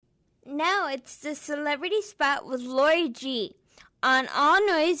Now it's the Celebrity Spot with Lori G on All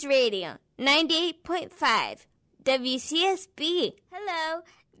Noise Radio, 98.5, WCSB. Hello,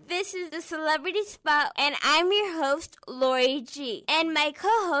 this is the Celebrity Spot, and I'm your host, Lori G, and my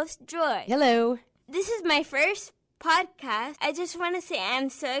co-host, Joy. Hello. This is my first podcast. I just want to say I'm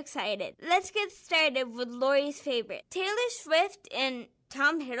so excited. Let's get started with Lori's favorite. Taylor Swift and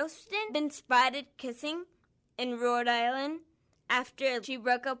Tom Hiddleston been spotted kissing in Rhode Island after she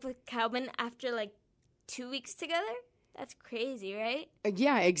broke up with Calvin after like 2 weeks together. That's crazy, right?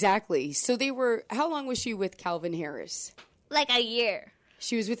 Yeah, exactly. So how long was she with Calvin Harris? Like a year.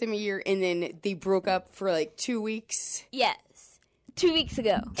 She was with him a year, and then they broke up for like 2 weeks. Yes. 2 weeks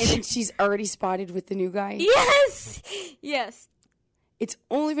ago. And then she's already spotted with the new guy? Yes! Yes. It's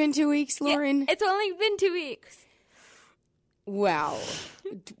only been 2 weeks, Lauren? Yeah, it's only been 2 weeks. Wow.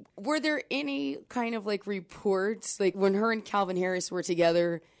 Were there any kind of like reports, like when her and Calvin Harris were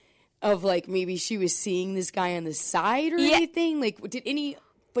together, of like maybe she was seeing this guy on the side or anything? Like, did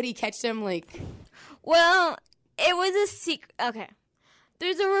anybody catch them? Like, well, it was a secret. Okay.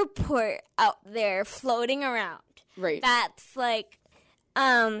 There's a report out there floating around. Right. That's like,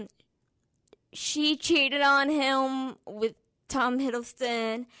 she cheated on him with Tom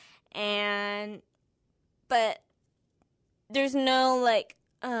Hiddleston, but there's no like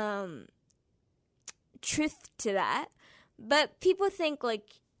truth to that. But people think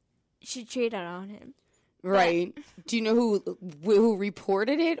like she cheated on him. Right. Do you know who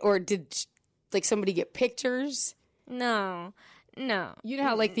reported it, or did like somebody get pictures? No. You know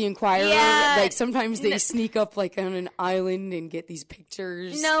how like the Inquirer, like sometimes they sneak up like on an island and get these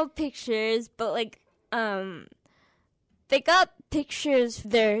pictures. No pictures, but like they got pictures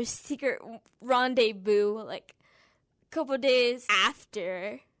of their secret rendezvous like a couple days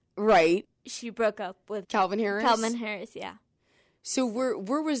after. Right. She broke up with Calvin Harris. Yeah. So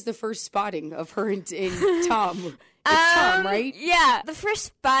where was the first spotting of her and Tom? It's Tom, right? Yeah. The first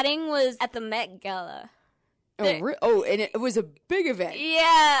spotting was at the Met Gala. And it was a big event.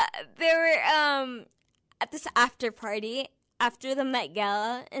 Yeah, they were at this after party after the Met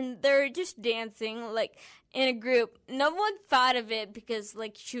Gala, and they were just dancing like in a group. No one thought of it because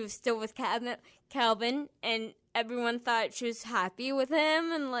like she was still with Calvin, and everyone thought she was happy with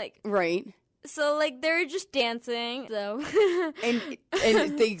him, and like right. So like they were just dancing. So and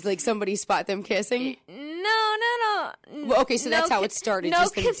they like somebody spot them kissing. No. Well, okay, so that's how it started. No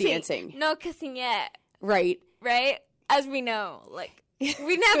just kissing. Them dancing. No kissing yet. Right. As we know, like,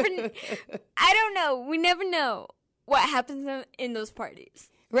 we never, I don't know, we never know what happens in those parties.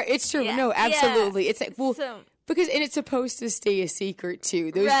 Right, it's true. Yeah. No, absolutely. It's like, well, because, and it's supposed to stay a secret,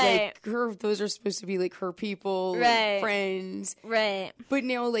 too. Those, those are supposed to be, like, her people, like, friends. Right. But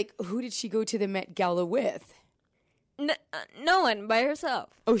now, like, who did she go to the Met Gala with? No one, by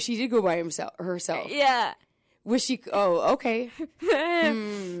herself. Oh, she did go by herself. Yeah. Was she? Oh, okay.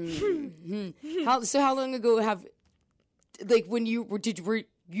 How long ago when were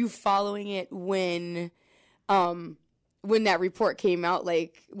you following it when that report came out?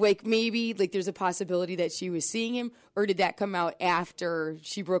 Like maybe like there's a possibility that she was seeing him, or did that come out after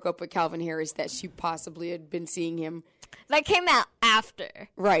she broke up with Calvin Harris that she possibly had been seeing him? That came out after.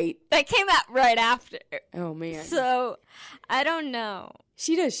 Right. That came out right after. Oh man. So I don't know.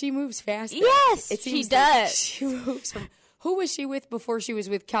 She does. She moves fast. Yes, she does. Like she moves from. Who was she with before she was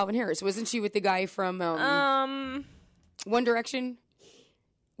with Calvin Harris? Wasn't she with the guy from One Direction?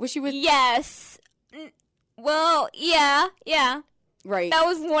 Was she with? Yes. Well, yeah. Right. That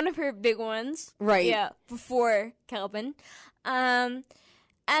was one of her big ones. Right. Yeah, before Calvin. And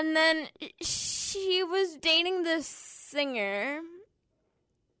then she was dating this singer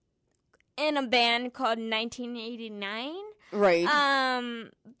in a band called 1989. Right.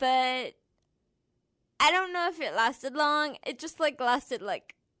 But I don't know if it lasted long. It just lasted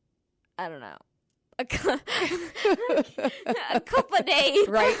I don't know, a couple of days.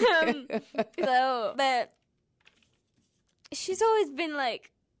 Right. But she's always been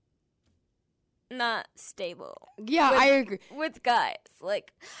not stable. Yeah, I agree with guys.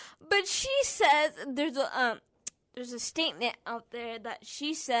 But she says there's a statement out there that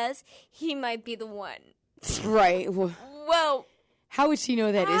she says he might be the one. Right. Well, how would she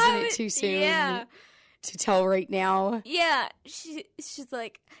know that? Isn't it too soon to tell right now? Yeah. She's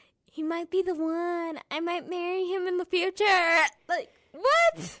like, he might be the one. I might marry him in the future. Like,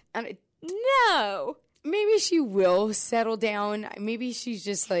 what? No. Maybe she will settle down. Maybe she's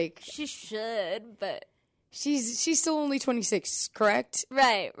just she should, but she's still only 26, correct?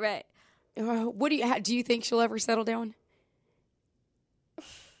 Right. What do you think she'll ever settle down?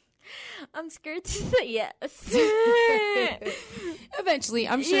 I'm scared to say yes. Eventually,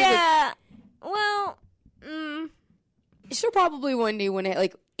 I'm sure that well, she'll probably one day want to,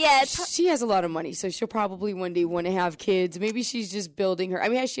 like, yeah, she has a lot of money, so she'll probably one day want to have kids. Maybe she's just building her. I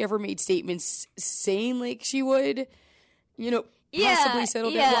mean, has she ever made statements saying, like, she would, possibly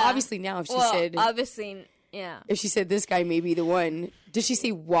settle down? Well, obviously now, if she said... obviously, yeah. If she said this guy may be the one, does she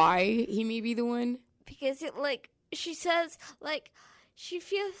say why he may be the one? Because she says, like, she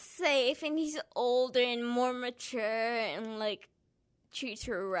feels safe and he's older and more mature and, like, treats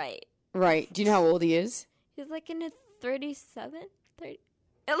her right. Right. Do you know how old he is? He's, like, in his 37? 30?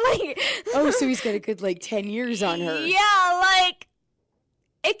 Like, oh, so he's got a good, like, 10 years on her. Yeah, like,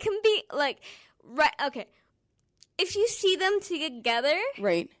 it can be, like, right, okay. If you see them together.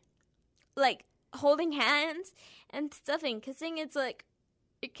 Right. Like, holding hands and stuff and kissing, it's like,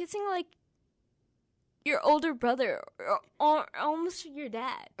 you're kissing, like, your older brother or almost your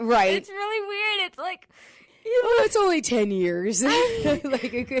dad. Right. It's really weird. It's like... Well, it's only 10 years.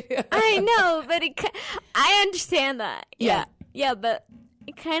 Like a good... I know, but I understand that. Yeah. Yeah, but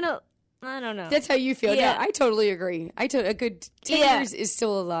it kind of... I don't know. That's how you feel. Yeah. No, I totally agree. A good 10 years is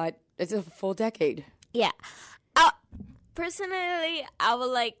still a lot. It's a full decade. Yeah. Personally, I would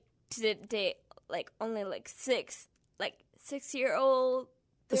like to date, like, only, like, 6-year-old.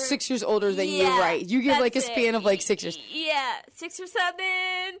 6 years older than you, right? You give, like, a span of, like, 6 years. Yeah, 6 or 7.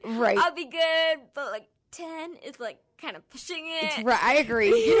 Right. I'll be good, but, like, 10 is, like, kind of pushing it. It's right. I agree.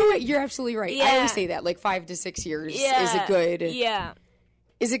 You know what? You're absolutely right. Yeah. I always say that, like, 5 to 6 years is a good... Yeah.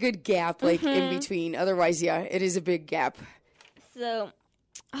 Is a good gap, like, in between. Otherwise, yeah, it is a big gap. So,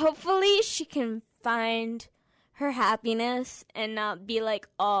 hopefully she can find her happiness and not be, like,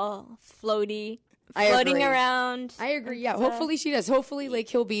 all floating around. I agree, yeah. Hopefully she does. Hopefully, like,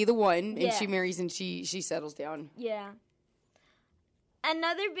 he'll be the one, and she marries and she settles down. Yeah.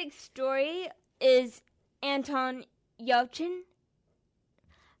 Another big story is Anton Yelchin.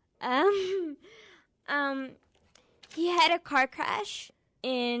 He had a car crash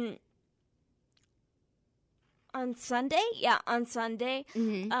on Sunday. Yeah, on Sunday.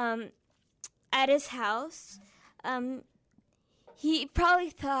 Mm-hmm. At his house. He probably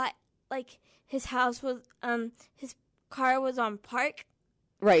thought, like, his house was his car was on park.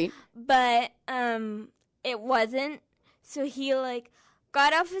 Right. But it wasn't. So he, like,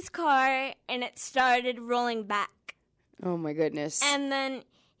 got off his car and it started rolling back. Oh my goodness. And then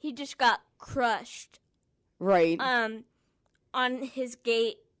he just got crushed. Right. On his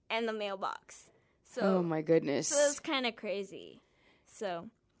gate and the mailbox. So oh my goodness. So it's kind of crazy. So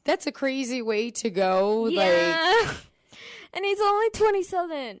that's a crazy way to go. Yeah. Like, and he's only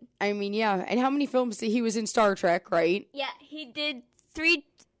 27. I mean, yeah. And how many films did he was in Star Trek, right? Yeah, he did 3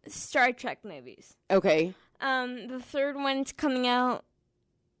 Star Trek movies. Okay. The third one's coming out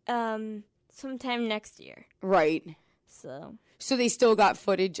sometime next year. Right. So they still got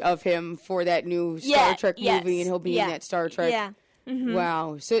footage of him for that new Star Trek movie, and he'll be in that Star Trek. Yeah. Mm-hmm.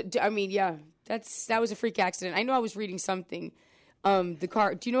 Wow. So I mean, yeah, that was a freak accident. I know I was reading something. The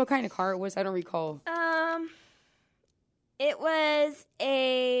car. Do you know what kind of car it was? I don't recall. It was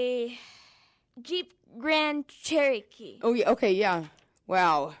a Jeep Grand Cherokee. Oh yeah. Okay. Yeah.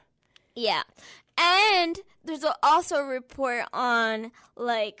 Wow. Yeah. And there's also a report on,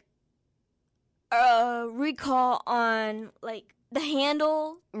 like, a recall on, like, the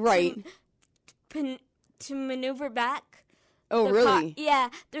handle. Right. To maneuver back. Oh, really? Yeah.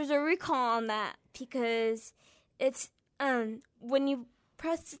 There's a recall on that because it's, when you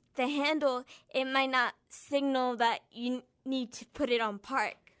press the handle, it might not signal that you need to put it on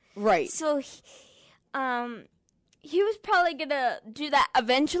park. Right. So, he was probably going to do that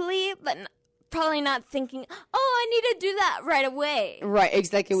eventually, but probably not thinking, oh, I need to do that right away. Right.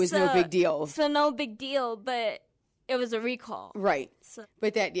 It's like it was no big deal. So no big deal, but it was a recall. Right. So,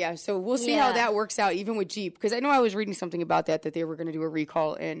 but that, yeah. So we'll see how that works out, even with Jeep. Because I know I was reading something about that they were going to do a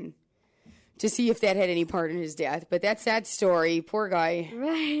recall and to see if that had any part in his death. But that's that story. Poor guy.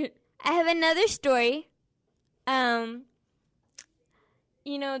 Right. I have another story.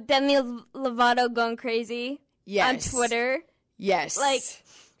 You know, Demi Lovato going crazy. Yes. On Twitter. Yes. Like,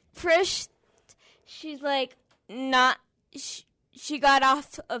 first, she's like, she got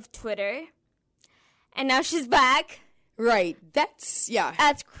off of Twitter. And now she's back. Right. That's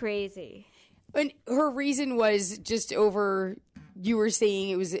crazy. And her reason was just over, you were saying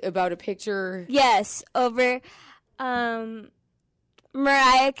it was about a picture. Yes, over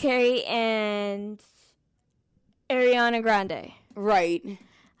Mariah Carey and Ariana Grande. Right.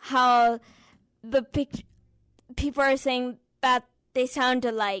 How the people are saying that they sound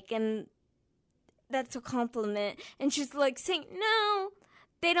alike and that's a compliment. And she's like saying, no,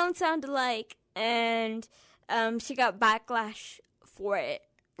 they don't sound alike, and she got backlash for it.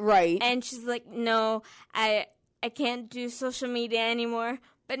 Right. And she's like, no, I can't do social media anymore.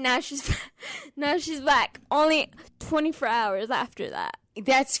 But now she's back. Only 24 hours after that.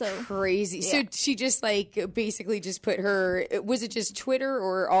 That's crazy. Yeah. So she just like basically just put her, was it just Twitter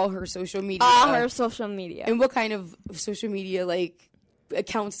or all her social media? All her social media. And what kind of social media like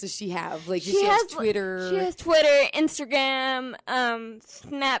accounts does she have? Like she has Twitter. She has Twitter, Instagram,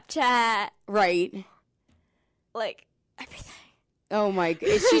 Snapchat. Right. Like everything. Oh my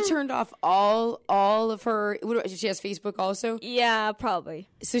god! She turned off all of her. She has Facebook also. Yeah, probably.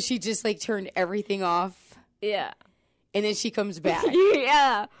 So she just like turned everything off. Yeah. And then she comes back.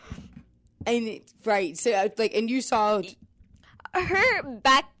 Yeah. And right, so like, and you saw her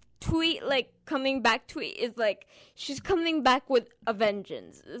back tweet, like coming back tweet is like she's coming back with a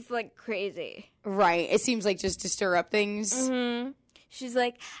vengeance. It's like crazy. Right. It seems like just to stir up things. Mm-hmm. She's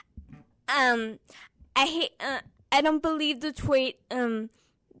like, I hate. I don't believe the tweet. The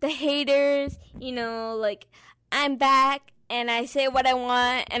haters, you know, like, I'm back and I say what I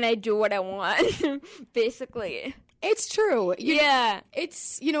want and I do what I want, basically. It's true. Yeah.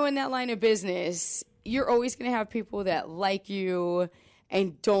 It's, you know, in that line of business, you're always going to have people that like you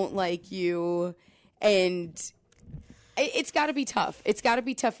and don't like you. And it's got to be tough. It's got to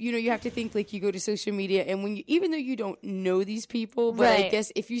be tough. You know, you have to think like you go to social media and when you, even though you don't know these people, but right. I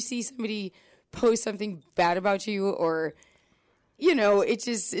guess if you see somebody post something bad about you or, you know,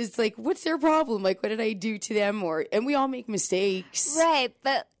 it's like, what's their problem? Like, what did I do to them? And we all make mistakes. Right.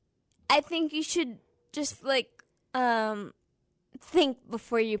 But I think you should just like, think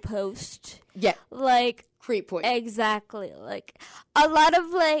before you post. Yeah. Like, great point. Exactly. Like a lot of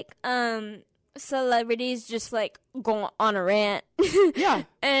like, celebrities just like go on a rant. Yeah.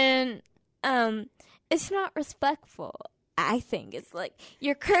 And, it's not respectful. I think it's like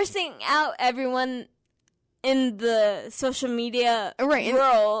you're cursing out everyone in the social media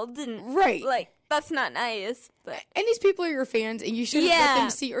world, and right, like that's not nice. But and these people are your fans, and you shouldn't let them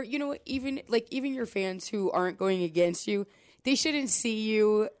see, or you know, even your fans who aren't going against you, they shouldn't see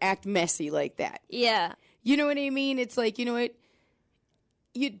you act messy like that. Yeah, you know what I mean. It's like, you know what.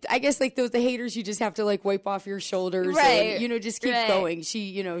 I guess like the haters, you just have to like wipe off your shoulders, right? And, you know, just keep going.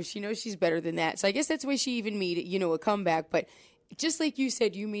 She knows she's better than that. So I guess that's why she even made it, you know, a comeback. But just like you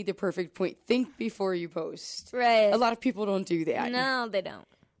said, you made the perfect point. Think before you post. Right. A lot of people don't do that. No, they don't.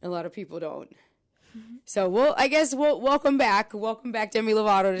 A lot of people don't. So I guess welcome back, Demi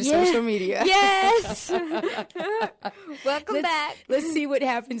Lovato to social media. Yes. Welcome back. Let's see what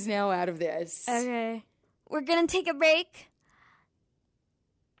happens now out of this. Okay, we're gonna take a break.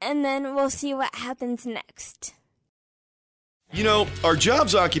 And then we'll see what happens next. You know, our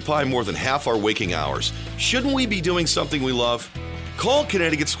jobs occupy more than half our waking hours. Shouldn't we be doing something we love? Call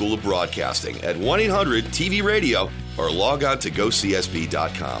Connecticut School of Broadcasting at 1-800-TV-RADIO or log on to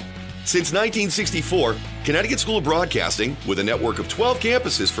gocsb.com. Since 1964, Connecticut School of Broadcasting, with a network of 12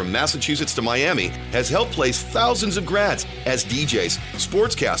 campuses from Massachusetts to Miami, has helped place thousands of grads as DJs,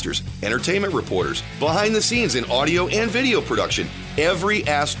 sportscasters, entertainment reporters, behind the scenes in audio and video production, every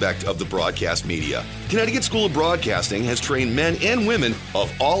aspect of the broadcast media. Connecticut School of Broadcasting has trained men and women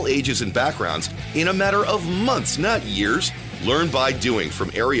of all ages and backgrounds in a matter of months, not years. Learn by doing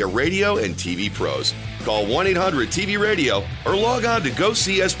from area radio and TV pros. Call 1-800-TV-RADIO or log on to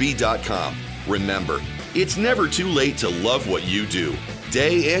gocsb.com. Remember, it's never too late to love what you do.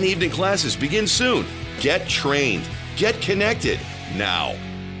 Day and evening classes begin soon. Get trained. Get connected now.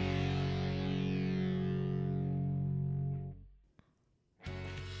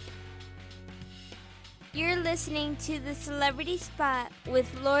 You're listening to The Celebrity Spot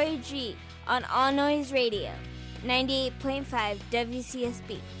with Lori G on All Noise Radio, 98.5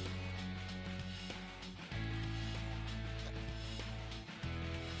 WCSB.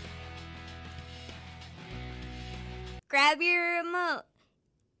 Grab your remote.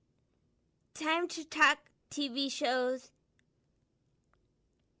 Time to talk TV shows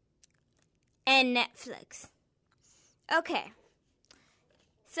and Netflix. Okay,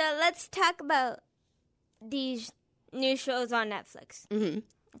 so let's talk about these new shows on Netflix. Mm-hmm.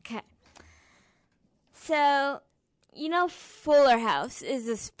 Okay. So, you know Fuller House is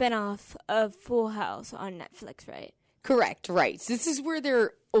a spinoff of Full House on Netflix, right? Correct, right. So this is where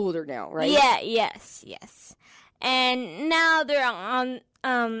they're older now, right? Yeah, yes. And now they're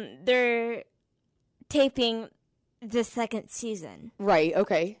they're taping the second season. Right,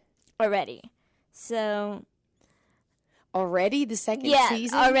 okay. Already. So. Already the second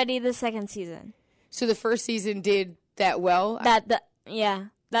season? Yeah, already the second season. So the first season did that well? That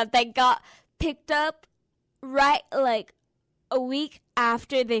they got picked up right, like, a week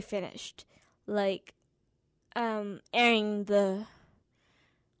after they finished, like, airing the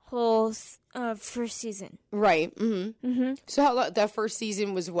whole first season. Right. Mm-hmm. Mm-hmm. So how that first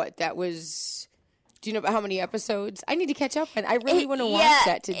season was what? That was. Do you know about how many episodes? I need to catch up, and I really want to watch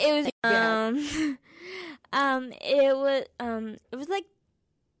that. It was like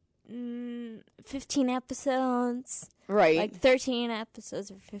 15 episodes. Right. Like 13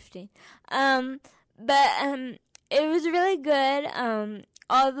 episodes or 15. But it was really good.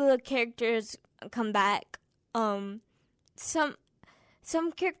 All the characters come back. Some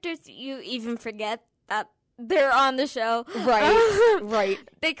characters you even forget that they're on the show. Right. Right.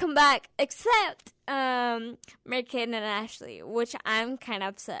 They come back, except Mary-Kate and Ashley, which I'm kind of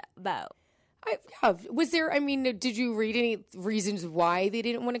upset about. Was there, I mean, did you read any reasons why they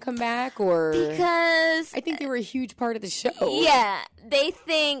didn't want to come back? Or because I think they were a huge part of the show. Yeah, they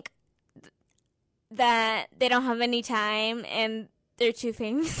think that they don't have any time and they're too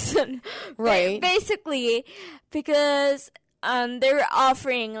famous. Right. Basically, because they were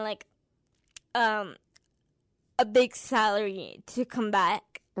offering like a big salary to come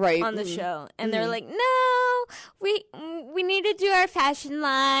back on the show, and they're like, no, we need to do our fashion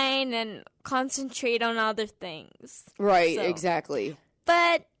line and concentrate on other things. Right. So, exactly.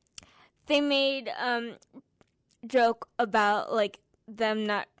 But they made joke about like them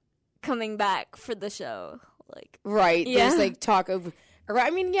not coming back for the show. Like, right. Yeah. There's like talk of. I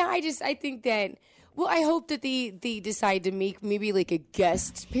mean, yeah. I think that. Well, I hope that they decide to make maybe like a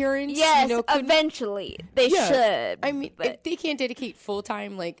guest appearance. Yes, eventually they should. I mean, if they can't dedicate full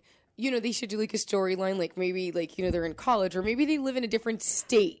time, like, they should do like a storyline, like maybe like they're in college, or maybe they live in a different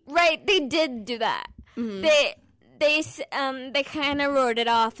state. Right, they did do that. Mm-hmm. They kind of wrote it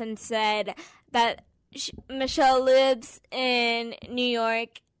off and said that Michelle lives in New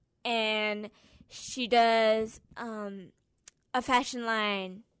York and she does a fashion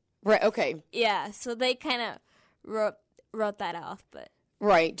line. Right. Okay. Yeah. So they kind of wrote that off, but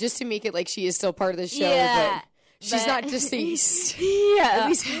right, just to make it like she is still part of the show. Yeah, but she's not deceased. Yeah.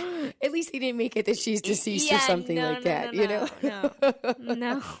 At least they didn't make it that she's deceased or something like that. No.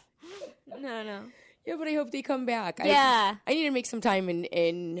 Yeah, but I hope they come back. Yeah. I need to make some time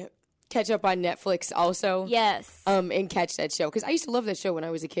and catch up on Netflix also. Yes. And catch that show because I used to love that show when I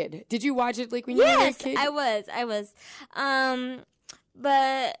was a kid. Did you watch it like when you were a kid? Yes, I was.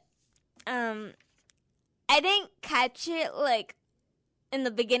 But I didn't catch it like in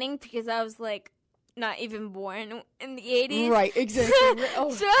the beginning because I was like not even born in the 80s. Right, exactly.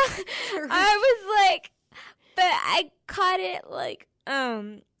 Oh. So I was like, but I caught it like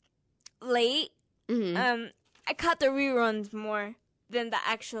late. Mm-hmm. I caught the reruns more than the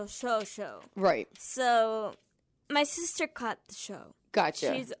actual show. Right. So my sister caught the show.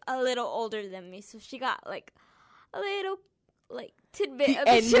 Gotcha. She's a little older than me, so she got like a little like tidbit of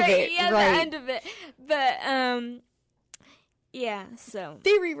the show. Yeah, right. The end of it. But yeah, so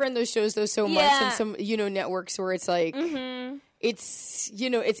they rerun those shows though so much on some networks where it's like it's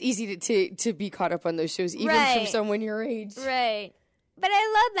it's easy to be caught up on those shows even from someone your age. Right. But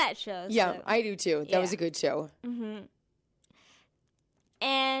I love that show. Yeah, so. I do too. That was a good show. Mm-hmm.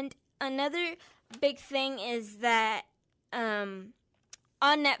 And another big thing is that on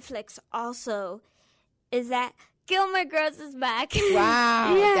Netflix also is that Gilmore Girls is back.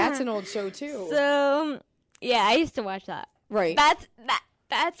 Wow, that's an old show too. So yeah, I used to watch that. Right.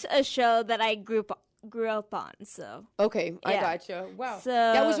 That's a show that I grew up on. So okay, I gotcha. Wow. So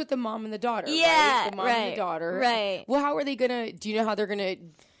that was with the mom and the daughter. Yeah, right? The mom and the daughter. Right. Well, how are they gonna? Do you know how they're gonna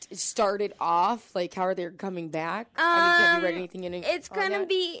start it off? Like, how are they coming back? Have you read anything in it? It's gonna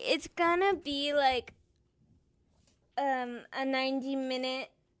be like a 90-minute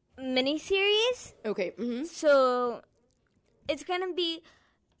miniseries. Okay. Mm-hmm. So it's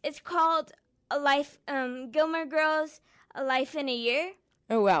called A Life, Gilmore Girls, A Life in a Year.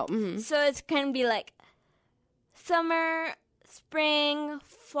 Oh, wow. Mm-hmm. So it's gonna be like summer, spring,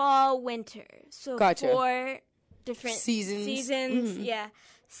 fall, winter. So gotcha. 4 different seasons. Mm-hmm. Yeah.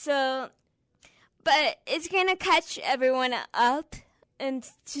 So, but it's gonna catch everyone up and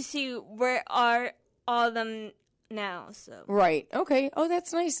to see where are all of them now. So right. Okay. Oh,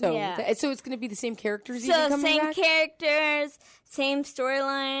 that's nice though. Yeah. So it's gonna be the same characters. So coming same back? characters, same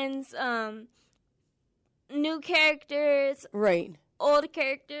storylines, new characters. Right. Old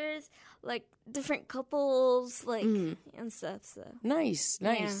characters, like different couples, like and stuff. So nice.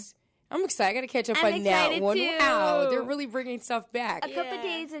 Yeah. I'm excited. I got to catch up I'm on that one. Too. Wow, they're really bringing stuff back. A couple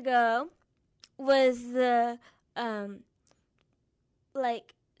days ago was the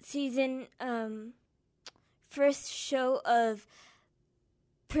like season first show of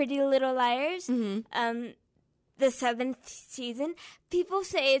Pretty Little Liars. Mm-hmm. the 7th season. People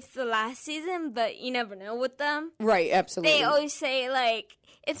say it's the last season, but you never know with them. Right, absolutely. They always say, like,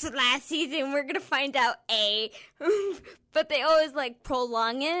 it's the last season, we're going to find out but they always, like,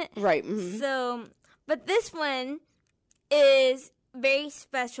 prolong it. Right. Mm-hmm. So, but this one is very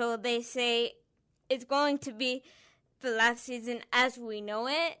special. They say it's going to be the last season as we know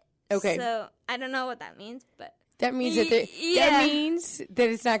it. Okay. So, I don't know what that means, but... That means that that means that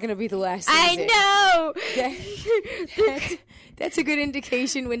it's not going to be the last season. I know. That's a good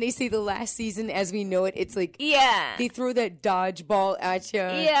indication when they say the last season as we know it. It's like they throw that dodgeball at you.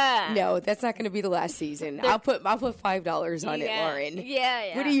 Yeah. No, that's not going to be the last season. I'll put $5 on it, Lauren.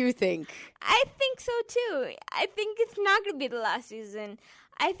 Yeah. What do you think? I think so too. I think it's not going to be the last season.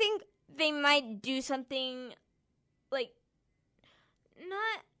 I think they might do something like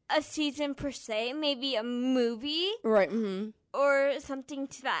not a season per se, maybe a movie, right? Mm-hmm. Or something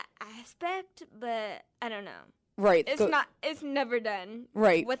to that aspect, but I don't know. Right, it's never done.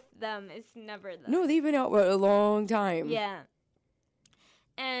 Right, with them, it's never done. No, they've been out for a long time. Yeah,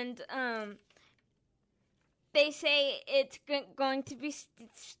 and they say it's going to be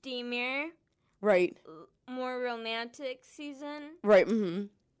steamier, right? More romantic season, right? Mm-hmm.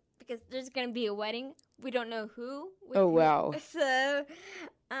 Because there's going to be a wedding. We don't know who. Wow. So.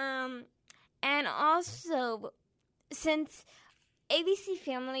 And also, since ABC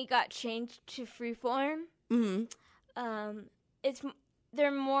Family got changed to Freeform,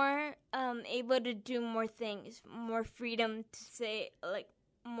 they're more able to do more things, more freedom to say, like,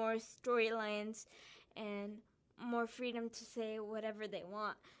 more storylines, and more freedom to say whatever they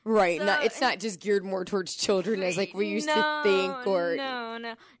want. Right. So, it's not just geared more towards children as, like, we used to think, or...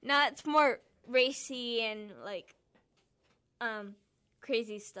 No. It's more racy and, like,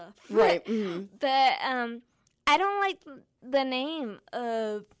 crazy stuff. Right. Mm-hmm. But I don't like the name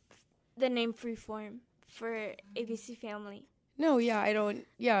Freeform for ABC Family. No, I don't.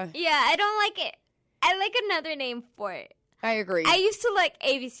 Yeah, I don't like it. I like another name for it. I agree. I used to like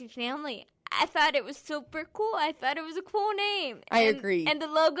ABC Family. I thought it was super cool. I thought it was a cool name. I agree. And the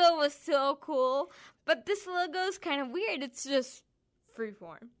logo was so cool. But this logo is kind of weird. It's just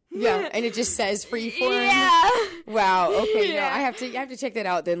Freeform. Yeah, and it just says Freeform. Yeah. Wow. Okay. Yeah. No, I have to check that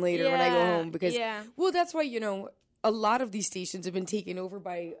out then later when I go home because well, that's why a lot of these stations have been taken over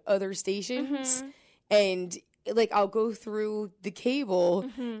by other stations, and like I'll go through the cable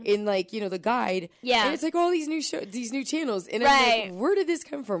in like the guide, and it's like all these new channels, and I'm like, where did this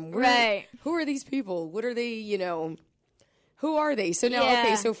come from? Who are these people? What are they? Who are they? So now,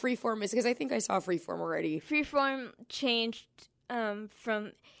 okay, so Freeform is because I think I saw Freeform already. Freeform changed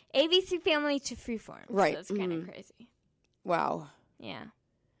from ABC Family to Freeform. Right. So it's kind of crazy. Wow. Yeah.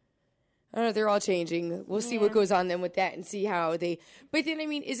 I don't know. They're all changing. We'll see what goes on then with that and see how they. But then, I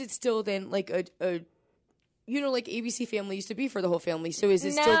mean, is it still then like a like ABC Family used to be for the whole family? So is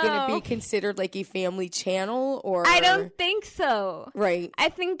it still going to be considered like a family channel or? I don't think so. Right. I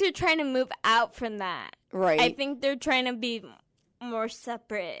think they're trying to move out from that. Right. I think they're trying to be more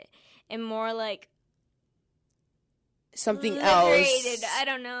separate and more like. Something liberated. else. I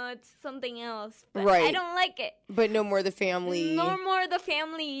don't know. It's something else. But right. I don't like it. But no more the family. No more the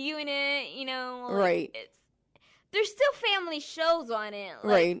family unit, Like right. There's still family shows on it.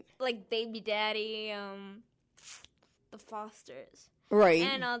 Like, right. Like Baby Daddy, The Fosters. Right.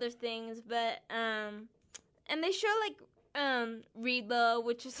 And other things. But, and they show, like, Reba,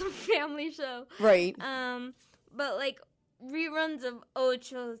 which is a family show. Right. But, like, reruns of old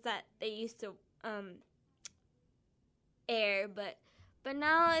shows that they used to, air, but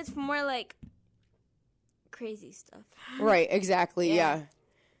now it's more like crazy stuff. Right, exactly, yeah.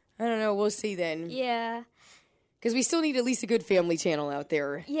 I don't know, we'll see then. Yeah. Because we still need at least a good family channel out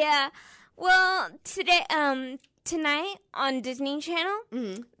there. Yeah. Well, tonight on Disney Channel,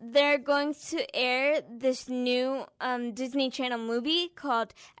 they're going to air this new Disney Channel movie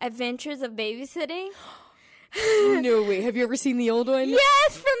called Adventures of Babysitting. No way. Have you ever seen the old one?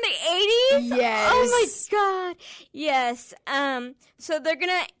 Yes, from the 80s. Yes. Oh my god. Yes. So they're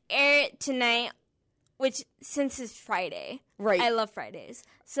gonna air it tonight, which since it's Friday. Right. I love Fridays.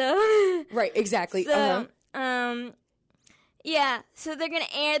 So right, exactly. So, yeah, so they're gonna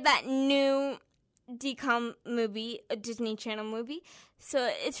air that new DCOM movie, a Disney Channel movie. So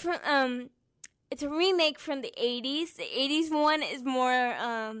it's from it's a remake from the 80s. The 80s one is more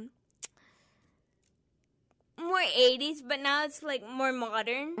 80s, but now it's like more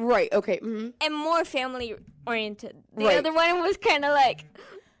modern. Right, okay. Mm-hmm. And more family oriented. The right. other one was kind of like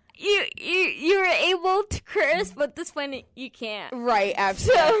you were able to curse, but this one you can't. Right,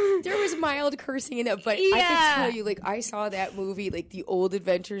 absolutely. There was mild cursing in it, but I can tell you, like, I saw that movie, like the old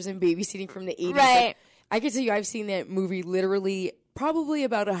Adventures in Babysitting from the 80s. Right. Like, I can tell you I've seen that movie literally probably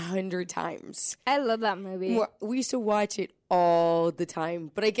about 100 times. I love that movie. We used to watch it all the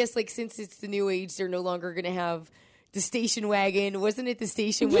time. But I guess, like, since it's the new age, they're no longer going to have the station wagon. Wasn't it the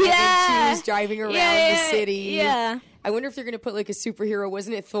station wagon she was driving around the city? Yeah. I wonder if they're going to put, like, a superhero.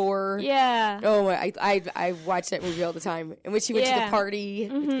 Wasn't it Thor? Yeah. Oh, I watched that movie all the time. And when she went to the party,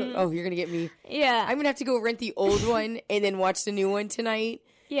 oh, you're going to get me. Yeah. I'm going to have to go rent the old one and then watch the new one tonight.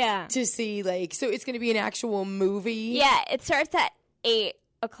 Yeah. To see, like, so it's going to be an actual movie? Yeah, it starts at 8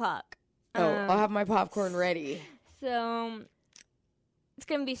 o'clock. Oh, I'll have my popcorn ready. So, it's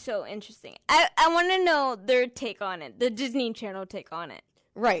going to be so interesting. I want to know their take on it, the Disney Channel take on it.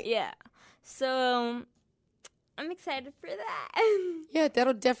 Right. Yeah. So, I'm excited for that. Yeah,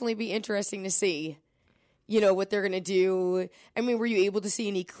 that'll definitely be interesting to see. You know, what they're going to do. I mean, were you able to see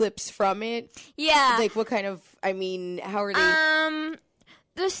any clips from it? Yeah. Like, what kind of, I mean, how are they?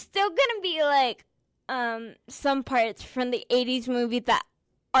 There's still going to be, like, some parts from the 80s movie that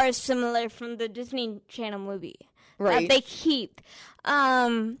are similar from the Disney Channel movie. Right. That they keep.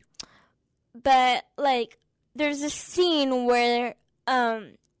 But, like, there's a scene where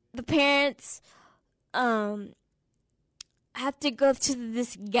the parents have to go to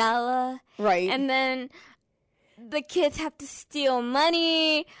this gala. Right. And then the kids have to steal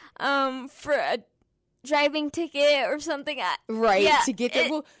money for a driving ticket or something. Right, yeah, to get there.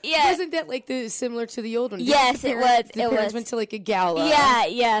 Well, wasn't that like similar to the old one? Yes, it was. The parents went to like a gala. Yeah,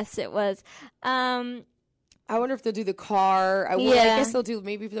 yes, it was. I wonder if they'll do the car. I guess they'll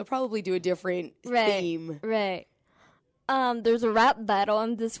probably do a different theme. Right. There's a rap battle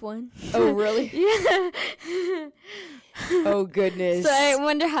on this one. Oh, really? Yeah. Oh, goodness. So I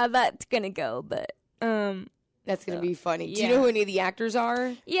wonder how that's gonna go, but that's going to be funny. Yeah. Do you know who any of the actors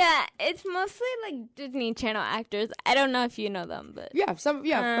are? Yeah, it's mostly like Disney Channel actors. I don't know if you know them, but Yeah,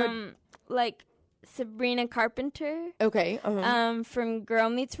 like Sabrina Carpenter. Okay. From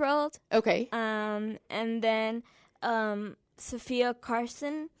Girl Meets World. Okay. And then Sophia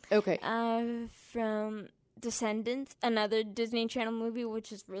Carson. Okay. From Descendants, another Disney Channel movie,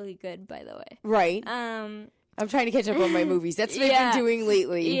 which is really good, by the way. Right. I'm trying to catch up on my movies. That's what I've been doing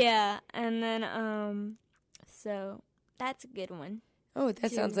lately. Yeah, and then so that's a good one. Oh,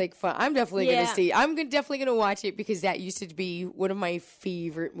 that sounds like fun. I'm definitely going to see. I'm definitely going to watch it because that used to be one of my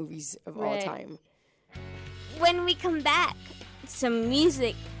favorite movies of all time. When we come back, some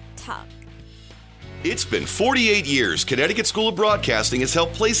music talk. It's been 48 years Connecticut School of Broadcasting has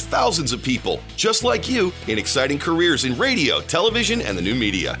helped place thousands of people, just like you, in exciting careers in radio, television, and the new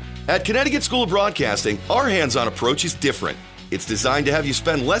media. At Connecticut School of Broadcasting, our hands-on approach is different. It's designed to have you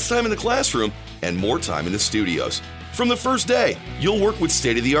spend less time in the classroom and more time in the studios. From the first day, you'll work with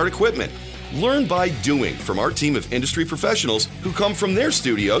state-of-the-art equipment. Learn by doing from our team of industry professionals who come from their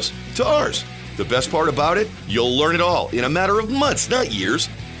studios to ours. The best part about it, you'll learn it all in a matter of months, not years.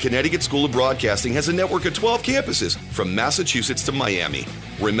 Connecticut School of Broadcasting has a network of 12 campuses from Massachusetts to Miami.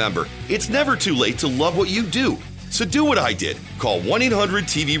 Remember, it's never too late to love what you do. So do what I did. Call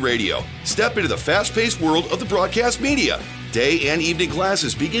 1-800-TV-RADIO. Step into the fast-paced world of the broadcast media. Day and evening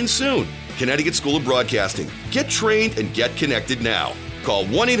classes begin soon. Connecticut School of Broadcasting. Get trained and get connected now. Call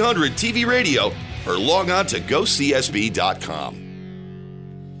 1-800-TV-RADIO or log on to GoCSB.com.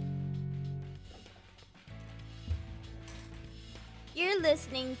 You're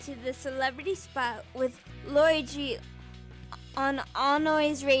listening to the Celebrity Spot with Lori G on All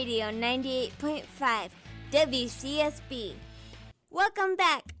Noise Radio 98.5 WCSB. Welcome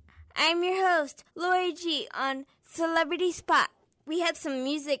back. I'm your host, Lori G on Celebrity Spot. We have some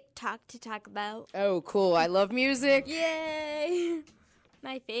music talk to talk about. Oh, cool. I love music. Yay!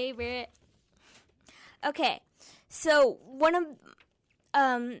 My favorite. Okay, so one of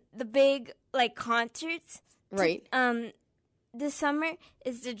the big concerts right this summer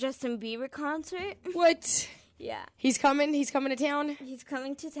is the Justin Bieber concert. What? Yeah. He's coming to town? He's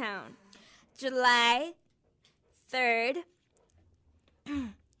coming to town. July 3rd.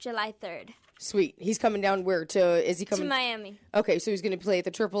 July 3rd. Sweet. He's coming down where? Is he coming? To Miami. Okay, so he's going to play at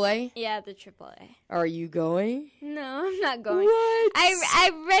the AAA? Yeah, the AAA. Are you going? No, I'm not going. What?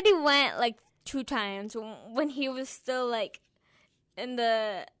 I already went 2 times when he was still in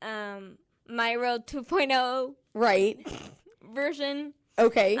the My Road 2.0 right version.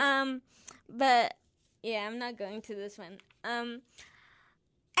 Okay. But yeah, I'm not going to this one.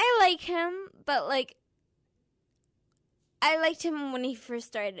 I like him, but I liked him when he first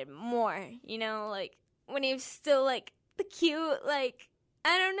started more, when he was still the cute, I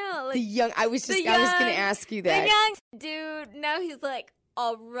don't know, the young. I was going to ask you that. The young dude. Now he's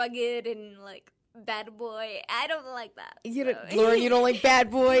all rugged and bad boy. I don't like that. Lauren, you don't like bad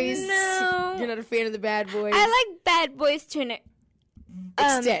boys? No. You're not a fan of the bad boys? I like bad boys to an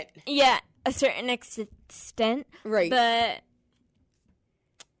extent. Yeah, a certain extent. Right. But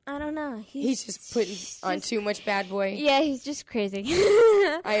I don't know. He's just putting on too much bad boy. Yeah, he's just crazy.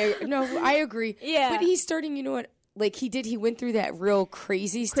 I agree. Yeah. But he's starting, you know what? Like he went through that real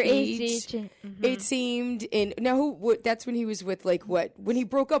crazy stage. Mm-hmm. It seemed, and now that's when he was with when he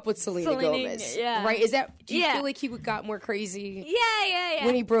broke up with Selena Gomez, yeah. right? Do you feel like he got more crazy? Yeah.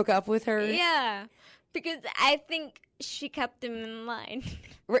 When he broke up with her, yeah, because I think she kept him in line.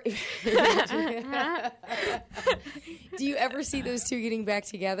 Right. Do you ever see those two getting back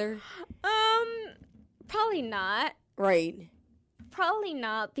together? Probably not. Right. Probably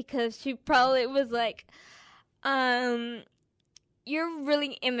not, because she probably was like, you're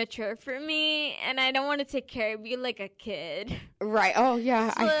really immature for me, and I don't want to take care of you like a kid. Right. Oh,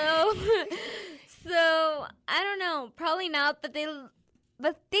 yeah. So I don't know. Probably not, but they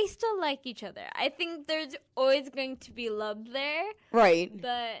still like each other. I think there's always going to be love there. Right.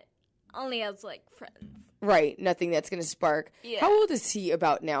 But only as, like, friends. Right. Nothing that's going to spark. Yeah. How old is he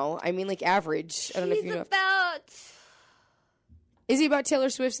about now? I mean, like, average. I don't know if you know. He's about... Is he about Taylor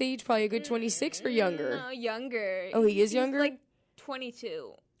Swift's age? Probably a good 26 or younger? No, younger. Oh, he is younger? He's like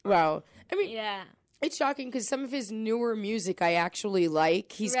 22. Wow. I mean, yeah. It's shocking because some of his newer music I actually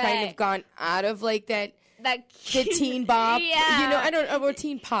like. He's kind of gone out of like the teen bop. Yeah. You know, I don't know, or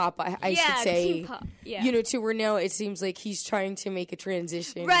teen pop, I should say. Teen pop. Yeah. You know, to where now it seems like he's trying to make a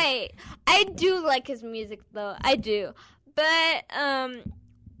transition. Right. I do like his music, though. I do. But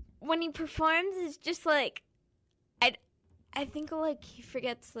when he performs, it's just like, I think like he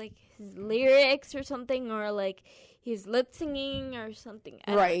forgets like his lyrics or something, or like he's lip singing or something.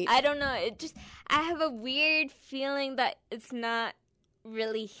 I don't know. I have a weird feeling that it's not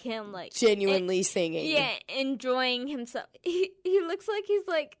really him, like genuinely singing. Yeah, enjoying himself. He looks like he's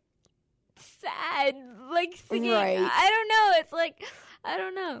like sad, like singing. Right. I don't know. It's like, I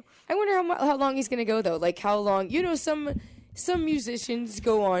don't know. I wonder how long he's gonna go though. Like how long? You know, some musicians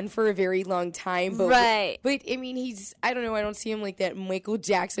go on for a very long time, but right. But I mean, I don't know. I don't see him like that Michael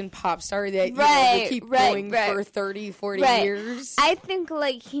Jackson pop star that they keep going for 30, 40 years. I think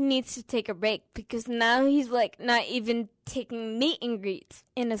like he needs to take a break because now he's like not even taking meet and greets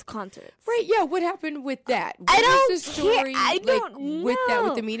in his concerts. Right? Yeah. What happened with that? I don't was the story, care. I don't know. With that,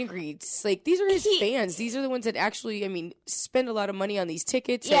 with the meet and greets, like these are his fans. These are the ones that actually, I mean, spend a lot of money on these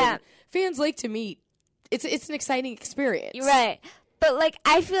tickets. Yeah. And fans like to meet. It's an exciting experience. Right. But, like,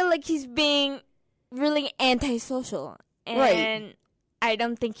 I feel like he's being really antisocial. And I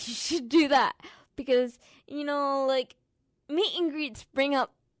don't think he should do that. Because, you know, like, meet and greets bring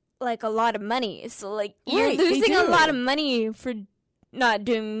up, like, a lot of money. So, like, you're losing a lot of money for not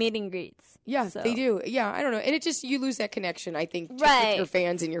doing meet and greets. Yeah, they do. Yeah, I don't know. And it just, you lose that connection, I think, just with your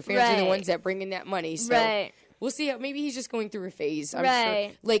fans. And your fans are the ones that bring in that money. So. We'll see how, maybe he's just going through a phase. I'm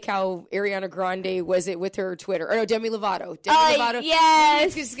sure. Like how Ariana Grande was it with her Twitter. Or no, Demi Lovato. Lovato.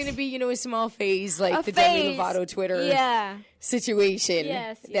 Yes. Maybe it's going to be, you know, a small phase like the Demi Lovato Twitter situation.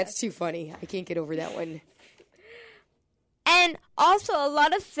 Yes. That's too funny. I can't get over that one. And also, a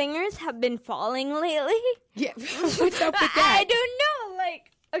lot of singers have been falling lately. Yeah. What's up with that? I don't know.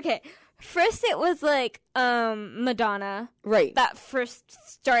 Like, okay. First it was like Madonna. Right. That first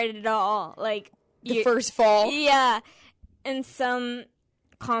started it all. Like, the first fall? Yeah. In some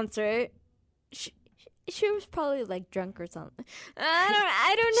concert. She was probably, like, drunk or something.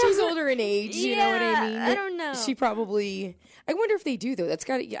 I don't know. She's older in age, you know what I mean? I don't know. She probably... I wonder if they do, though. That's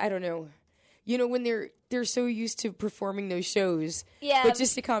gotta... I don't know. You know, when they're so used to performing those shows. Yeah. But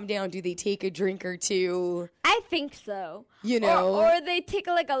just to calm down, do they take a drink or two? I think so. You know? Or they take,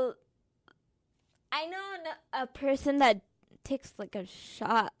 like, I know a person that takes, like, a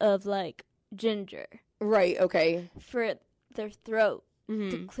shot of, like, ginger. Right, okay. For their throat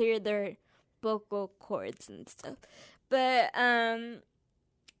to clear their vocal cords and stuff. But I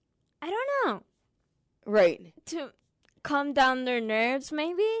don't know. Right. To calm down their nerves,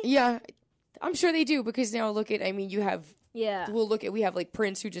 maybe? Yeah. I'm sure they do, because now look at, I mean, you have we have like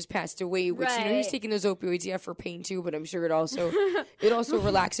Prince who just passed away, which you know he's taking those opioids for pain too, but I'm sure it also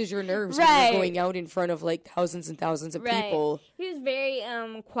relaxes your nerves when you're going out in front of like thousands and thousands of people. He was a very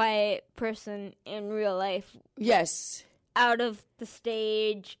quiet person in real life. Yes. Out of the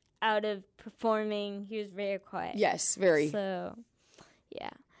stage, out of performing, he was very quiet. Yes, very. So,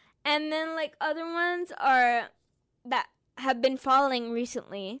 yeah. And then like other ones are that have been falling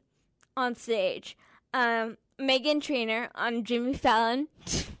recently on stage. Meghan Trainor on Jimmy Fallon.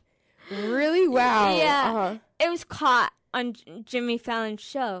 Really? Wow. Yeah. It was caught on Jimmy Fallon's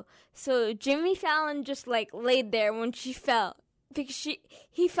show. So Jimmy Fallon just like laid there when she fell because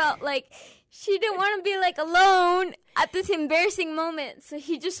he felt like she didn't want to be like alone at this embarrassing moment. So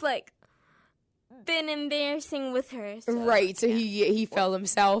he just like been embarrassing with her. So, right. So he fell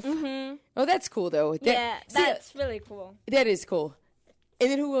himself. Mm-hmm. Oh, that's cool though. That's really cool. That is cool.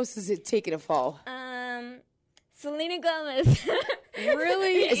 And then who else is it taking a fall? Selena Gomez.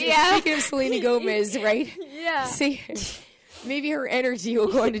 Really? Yeah. Speaking of Selena Gomez, right? Yeah. See, maybe her energy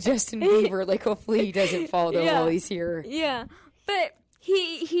will go into Justin Bieber. Like, hopefully he doesn't fall though while he's here. Yeah, but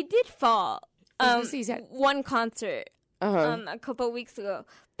he did fall. One concert. A couple weeks ago,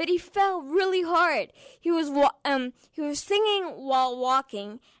 but he fell really hard. He was singing while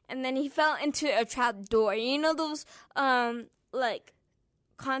walking, and then he fell into a trap door. You know those like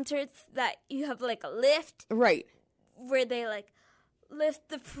concerts that you have like a lift, right? Where they like lift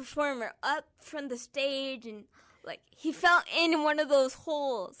the performer up from the stage, and like he fell in one of those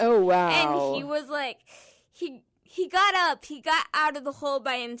holes. Oh wow! And he was like, he got up, he got out of the hole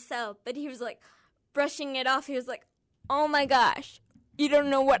by himself, but he was like brushing it off. He was like, oh my gosh, you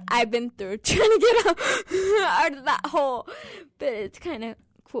don't know what I've been through trying to get out of that hole. But it's kind of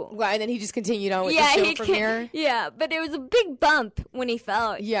cool. Wow, and then he just continued on with the show from there? Yeah, but it was a big bump when he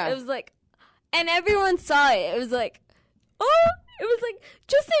fell. Yeah. It was like, and everyone saw it. It was like, oh, it was like,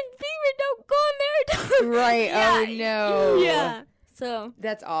 Justin Bieber, don't go in there. Right, yeah. Oh no. Yeah, so.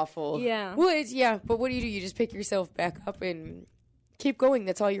 That's awful. Yeah. Well, but what do? You just pick yourself back up and keep going.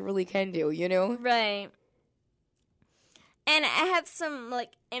 That's all you really can do, you know? Right. And I have some,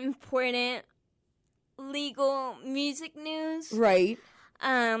 like, important legal music news. Right.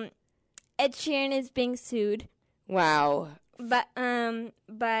 Ed Sheeran is being sued. Wow. By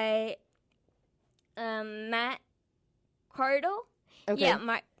Matt Cardle. Okay. Yeah,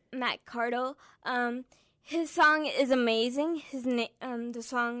 Matt Cardle. His song is amazing. The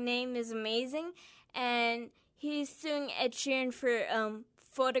song name is amazing. And he's suing Ed Sheeran for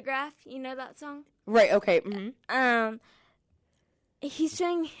Photograph. You know that song? Right, okay. Mm-hmm. He's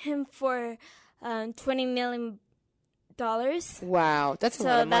suing him for $20 million. Wow, that's a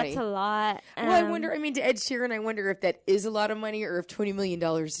lot of money. So that's a lot. Well, I wonder, to Ed Sheeran, I wonder if that is a lot of money or if $20 million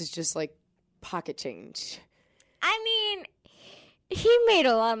is just like pocket change. I mean, he made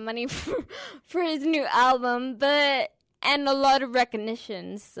a lot of money for his new album, and a lot of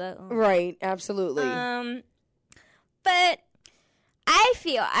recognition, so. Right, absolutely. But I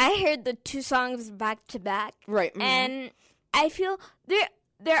feel I heard the two songs back to back. Right. Mm-hmm. And I feel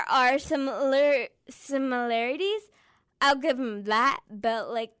there are similarities. I'll give him that,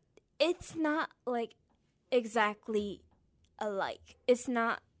 but like it's not like exactly alike. It's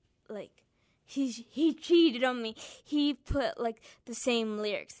not like he cheated on me. He put like the same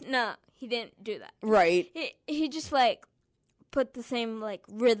lyrics. No, he didn't do that. Right. He just like put the same like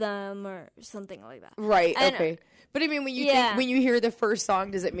rhythm or something like that. Right. Okay. But I mean, when you hear the first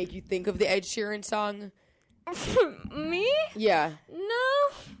song, does it make you think of the Ed Sheeran song? Me? Yeah. No.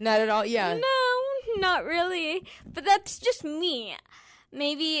 Not at all. Yeah. No, not really. But that's just me.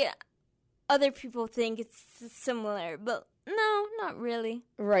 Maybe other people think it's similar, but no, not really.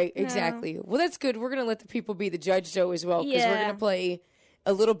 Right, exactly. No. Well, that's good. We're going to let the people be the judge, though, as well, because we're going to play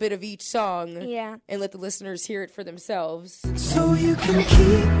a little bit of each song and let the listeners hear it for themselves. So you can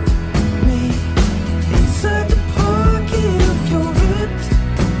keep me inside the pocket of your ripped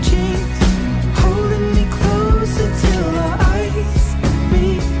jeans, holding me closer till our eyes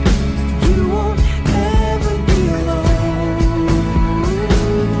meet. You won't ever be alone.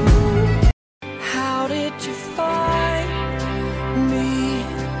 How did you find me?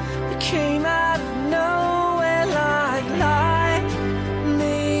 You came out of nowhere like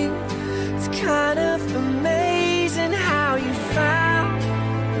lightning. It's kind of amazing how you found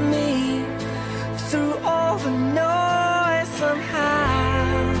me through all the noise somehow.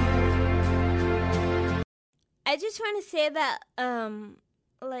 I just want to say that,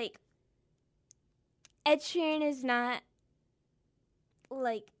 like, Ed Sheeran is not,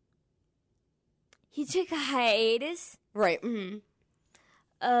 like, he took a hiatus. Right. Mm-hmm.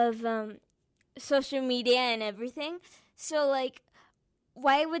 Of social media and everything. So, like,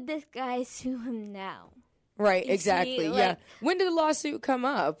 why would this guy sue him now? Right, exactly. Yeah. When did the lawsuit come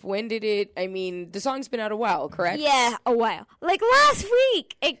up? When did it? I mean, the song's been out a while, correct? Yeah, a while. Like last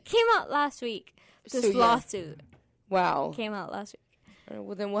week. It came out last week. This lawsuit. Wow. Came out last week.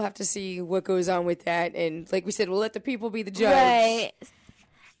 Well, then we'll have to see what goes on with that. And like we said, we'll let the people be the judge. Right.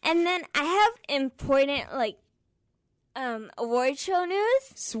 And then I have important, like, award show news.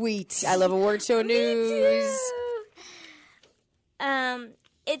 Sweet. I love award show news.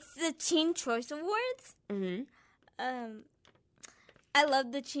 It's the Teen Choice Awards. Mm-hmm. I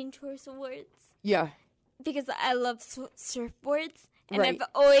love the Teen Choice Awards Yeah. because I love surfboards, and Right. I've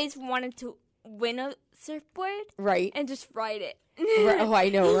always wanted to win a surfboard Right. and just ride it. Right. Oh, I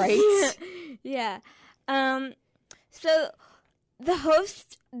know, right? Yeah. So the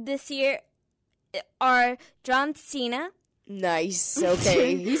hosts this year are John Cena. Nice.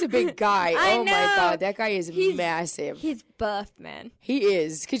 Okay. He's a big guy. I Oh my know. God. That guy is He's- massive. He's buff, man. He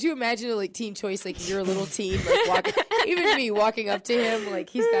is. Could you imagine like Teen Choice, like you're a little teen, like walking, even me walking up to him, like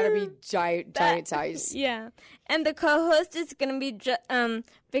he's got to be giant size. Yeah. And the co-host is gonna be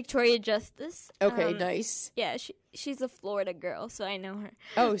Victoria Justice. Okay, nice. Yeah, she's a Florida girl, so I know her.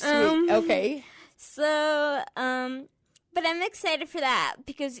 Oh, sweet. Okay. So, but I'm excited for that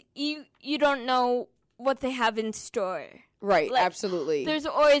because you don't know what they have in store. Right. like, Absolutely. There's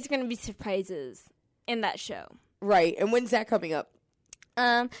always gonna be surprises in that show. Right. And when's that coming up?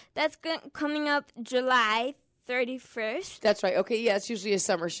 That's coming up July 31st. That's right. Okay. Yeah. It's usually a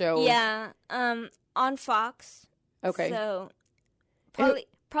summer show. Yeah. On Fox. Okay. So And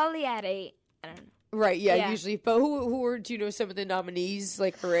probably at 8. I don't know. Right. Yeah. Yeah. Usually. But who are, do you know some of the nominees?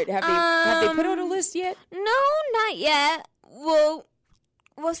 Like, for it? Have they put out a list yet? No, not yet. We'll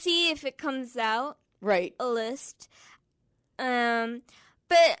see if it comes out. Right. A list.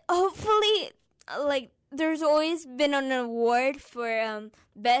 But hopefully, like, there's always been an award for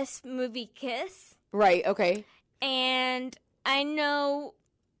Best Movie Kiss. Right. Okay. And I know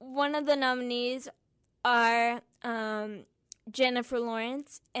one of the nominees are Jennifer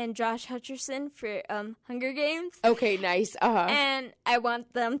Lawrence and Josh Hutcherson for Hunger Games. Okay. Nice. And I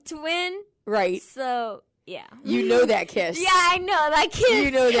want them to win. Right. So, yeah. You know that kiss. Yeah, I know that kiss.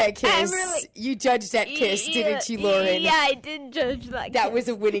 You know that kiss. I'm really- You judged that kiss, didn't you, Lauren? Yeah, I did judge that That kiss. was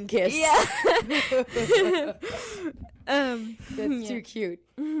a winning kiss. Yeah. That's too cute.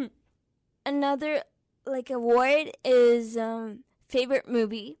 Another, like, award is favorite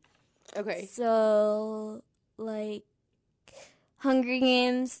movie. Okay. So, like, Hunger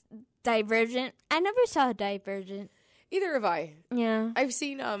Games, Divergent. I never saw Divergent. Either have I. Yeah. I've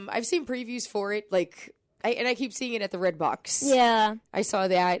seen previews for it, like I keep seeing it at the Red Box. Yeah. I saw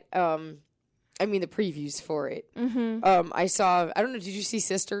that. I mean the previews for it. Mm-hmm. I don't know, did you see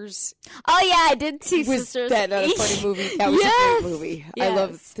Sisters? Oh, yeah, I did see Was Sisters. that not a funny movie? That was Yes! a great movie. I Yes.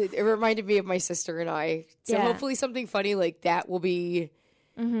 loved it. It reminded me of my sister and I. So Yeah. hopefully something funny like that will be.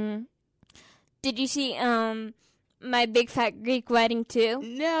 Mm-hmm. Did you see My Big Fat Greek Wedding too?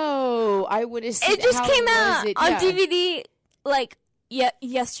 No, I would have seen It just how came was out it? on Yeah. DVD like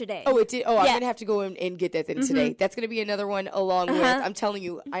yesterday. Oh, it did. Oh, I'm Yeah. gonna have to go in and get that then today. That's gonna be another one along with. I'm telling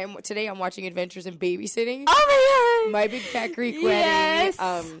you, I'm watching Adventures in Babysitting. Oh my god! My Big Fat Greek Yes.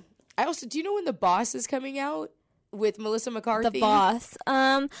 Wedding. I also, do you know when The Boss is coming out with Melissa McCarthy? The Boss.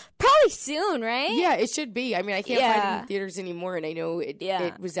 Probably soon, right? Yeah, it should be. I mean, I can't find it Yeah. in theaters anymore, and I know it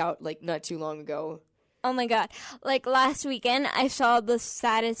was out like not too long ago. Oh my god! Like last weekend, I saw the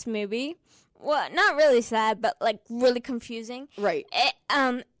saddest movie. Well, not really sad, but like really confusing. Right. It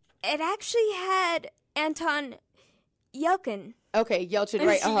actually had Anton Yelchin. Okay, Yelchin.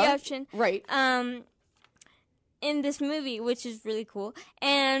 Right. Yelchin. Right. In this movie, which is really cool,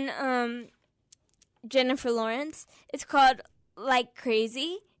 and Jennifer Lawrence. It's called Like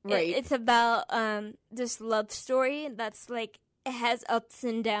Crazy. Right. It's about this love story that's like it has ups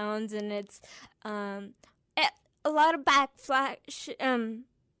and downs, and it's a lot of backlash.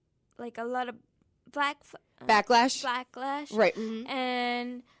 Like a lot of Backlash. backlash, Right. Mhm.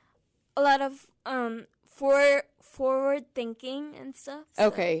 and a lot of forward thinking and stuff. So.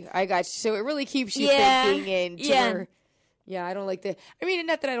 Okay, I got you. So it really keeps you Yeah. thinking and Yeah. Yeah, I don't like the. I mean,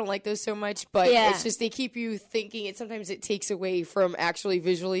 not that I don't like those so much, but Yeah. it's just they keep you thinking. And sometimes it takes away from actually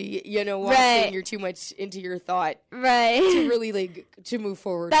visually, watching. Right. You're too much into your thought Right. to really like to move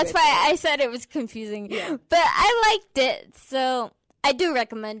forward. That's with. why I said it was confusing. Yeah. But I liked it, so I do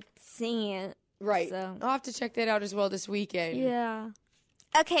recommend seeing it. Right. So. I'll have to check that out as well this weekend. Yeah.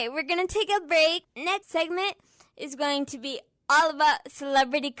 Okay, we're going to take a break. Next segment is going to be all about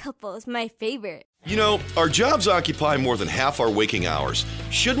celebrity couples, my favorite. You know, our jobs occupy more than half our waking hours.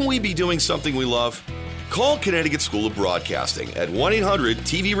 Shouldn't we be doing something we love? Call Connecticut School of Broadcasting at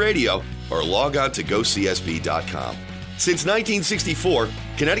 1-800-TV-RADIO or log on to gocsb.com. Since 1964,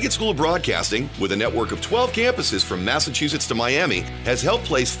 Connecticut School of Broadcasting, with a network of 12 campuses from Massachusetts to Miami, has helped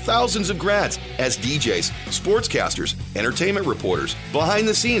place thousands of grads as DJs, sportscasters, entertainment reporters, behind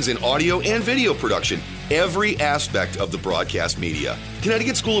the scenes in audio and video production, every aspect of the broadcast media.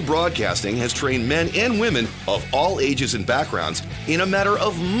 Connecticut School of Broadcasting has trained men and women of all ages and backgrounds in a matter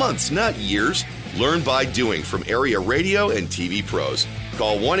of months, not years. Learn by doing from area radio and TV pros.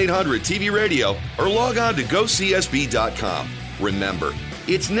 Call 1-800-TV-RADIO or log on to GoCSB.com. Remember,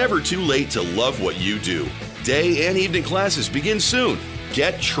 it's never too late to love what you do. Day and evening classes begin soon.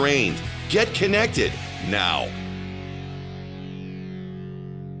 Get trained. Get connected now.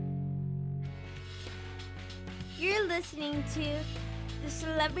 You're listening to The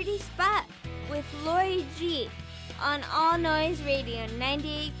Celebrity Spot with Lori G on All Noise Radio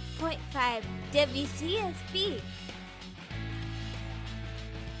 98.5 WCSB.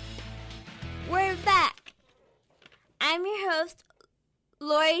 We're back. I'm your host,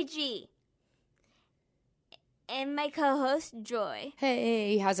 Lori G. And my co-host, Joy.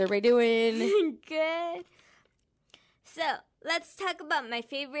 Hey, how's everybody doing? Good. So, let's talk about my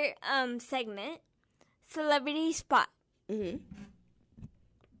favorite segment, Celebrity Spot. Mm-hmm.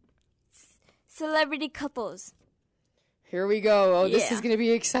 Celebrity couples. Here we go. Oh, this Yeah. is going to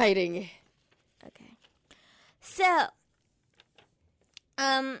be exciting. Okay. So,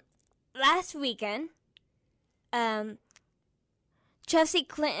 last weekend, Chelsea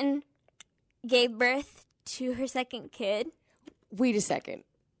Clinton gave birth to her second kid. Wait a second.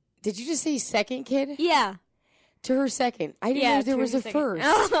 Did you just say second kid? Yeah. To her second. I didn't know there was a first.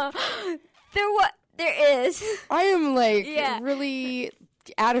 There is. I am Yeah. really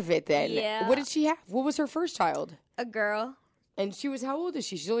out of it then. Yeah. What did she have? What was her first child? A girl. And she was, how old is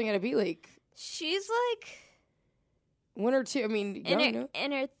she? She's only going to be like She's like 1 or 2. I mean, young, no?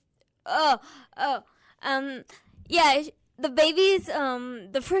 Yeah, the baby's,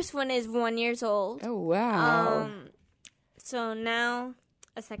 the first one is 1 year old. Oh, wow. So now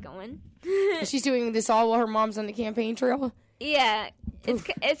a second one. And she's doing this all while her mom's on the campaign trail? Yeah,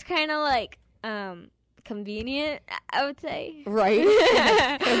 it's kind of like, convenient, I would say. Right?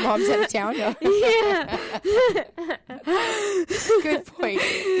 Her mom's out of town? No. Yeah. Good point.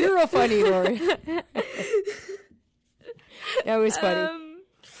 You're real funny, Lori. That was funny.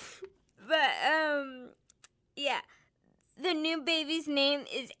 Yeah. The new baby's name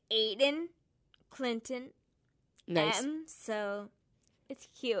is Aiden Clinton. Nice. So it's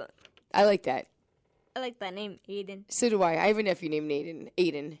cute. I like that. I like that name, Aiden. So do I. I have a nephew named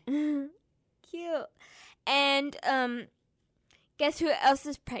Aiden. Cute. And guess who else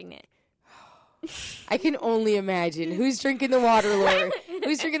is pregnant? I can only imagine. Who's drinking the water, Lori?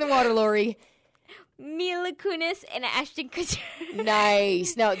 Who's drinking the water, Lori? Mila Kunis and Ashton Kutcher.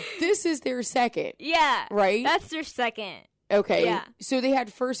 Nice. Now, this is their second. Yeah. Right? That's their second. Okay. Yeah. So they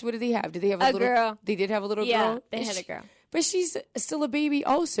had first, what did they have? Did they have a little girl? They did have a little Yeah, girl? they had a girl. But she's still a baby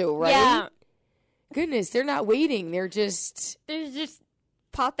also, right? Yeah. Goodness, they're not waiting. They're just They're just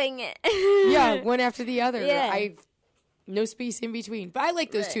popping it. yeah, one after the other. Yeah. No space in between. But I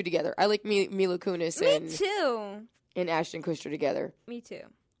like those two together. I like Mila Kunis Me too. and Ashton Kutcher together. Me too.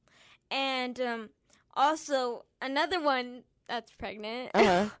 And also another one that's pregnant.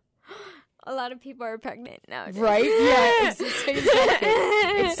 Uh-huh. A lot of people are pregnant nowadays. Right? Yeah. Exactly.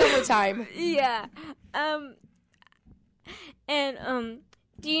 It's summertime. Yeah.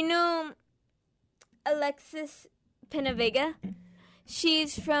 Do you know Alexis Penavega?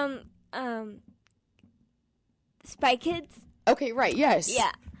 She's from Spy Kids. Okay, right. Yes.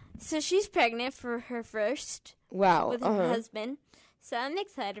 Yeah. So she's pregnant for her first Wow. with her husband. So I'm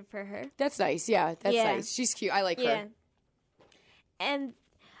excited for her. That's nice. Yeah, that's Yeah. nice. She's cute. I like Yeah. her. And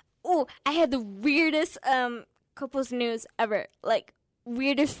I had the weirdest couples news ever. Like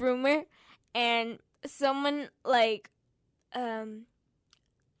weirdest rumor, and someone like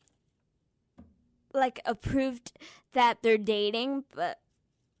approved that they're dating, but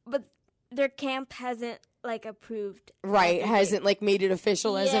their camp hasn't like approved. Right. Hasn't like made it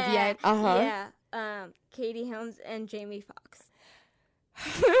official as of yet. Uh-huh. Yeah. Katie Holmes and Jamie Foxx.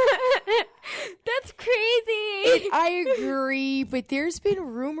 That's crazy. I agree, but there's been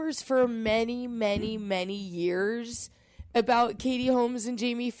rumors for many, many, many years about Katie Holmes and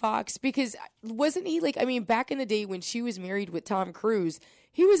Jamie Foxx, because wasn't he back in the day when she was married with Tom Cruise,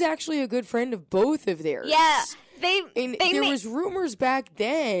 he was actually a good friend of both of theirs. Yeah. There was rumors back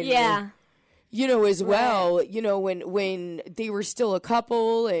then. Yeah. As well, when they were still a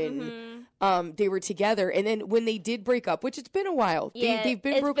couple and they were together. And then when they did break up, which it's been a while. Yeah, They've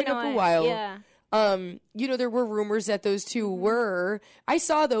been it's broken been up a a while, while. yeah. There were rumors that those two were. I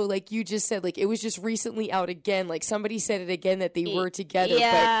saw, though, like you just said, like it was just recently out again. Like somebody said it again that they were together.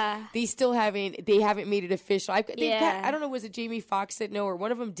 Yeah. But they still haven't made it official. I Yeah. don't know, was it Jamie Foxx said no or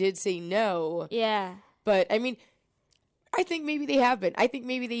one of them did say no? Yeah. But, I mean, I think maybe they have been. I think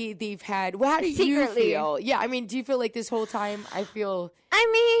maybe they've had. Well, how do you Secretly. feel? Yeah, I mean, do you feel like this whole time? I feel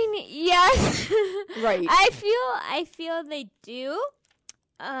Yes. right. I feel they do.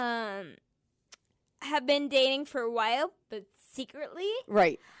 Have been dating for a while, but secretly.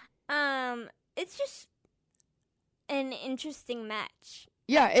 Right. It's just an interesting match.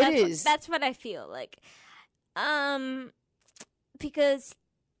 Yeah, it is. That's what I feel like. Because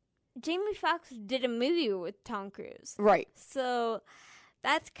Jamie Foxx did a movie with Tom Cruise. Right. So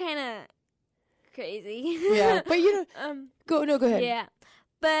that's kind of crazy. Yeah, but go ahead. Yeah.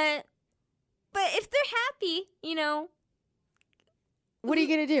 But if they're happy, What are you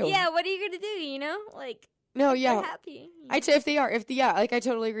going to do? Yeah, what are you going to do, Like, No, yeah. they're happy. I'd say if they are, I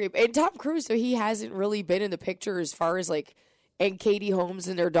totally agree. And Tom Cruise, so he hasn't really been in the picture as far as like, and Katie Holmes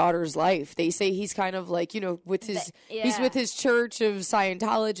and their daughter's life. They say he's kind of like, with his, he's with his church of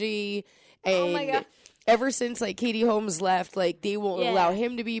Scientology. And Oh my God. ever since like Katie Holmes left, like they won't allow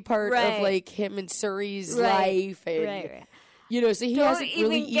him to be part of like him and Suri's life. And, Right. So he Don't hasn't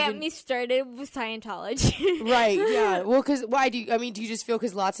really even get me started with Scientology. Right, yeah. Well, because why do you just feel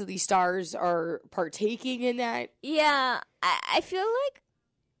because lots of these stars are partaking in that? Yeah, I feel like,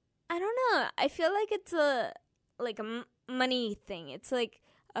 I don't know. I feel like it's a money thing. It's like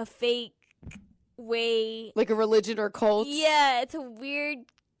a fake way. Like a religion or cult? Yeah, it's a weird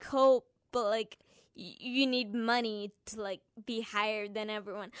cult, but like you need money to like be higher than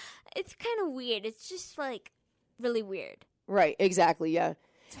everyone. It's kind of weird. It's just like really weird. Right, exactly, yeah.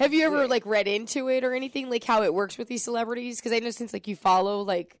 Have you ever like read into it or anything, like how it works with these celebrities? Because I know since like you follow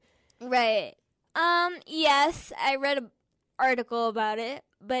like... Right. Yes, I read an article about it,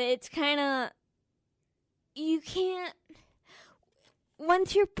 but it's kind of... You can't...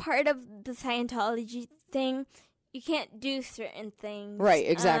 Once you're part of the Scientology thing, you can't do certain things. Right,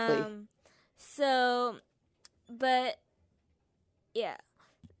 exactly. So, but, yeah.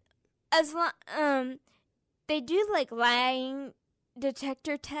 As long... They do like lying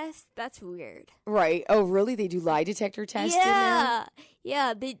detector tests. That's weird. Right. Oh, really? They do lie detector tests in there?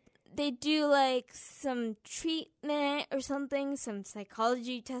 Yeah. They do like some treatment or something, some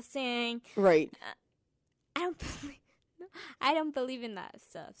psychology testing. Right. I don't believe in that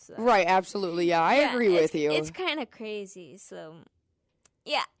stuff. So. Right. Absolutely. Yeah, I agree with you. It's kind of crazy. So,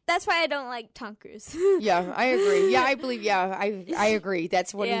 yeah, that's why I don't like Tom Cruise. Yeah, I agree. Yeah, I believe. Yeah, I agree.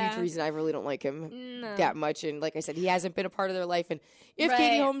 That's one huge reason I really don't like him that much. And like I said, he hasn't been a part of their life. And if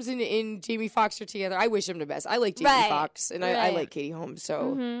Katie Holmes and Jamie Foxx are together, I wish him the best. I like Jamie Foxx, and I like Katie Holmes.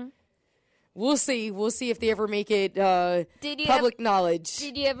 So we'll see. We'll see if they ever make it public knowledge.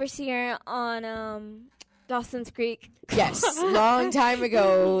 Did you ever see her on Dawson's Creek? Yes, long time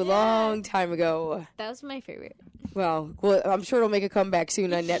ago. Long time ago. That was my favorite. Well, I'm sure it'll make a comeback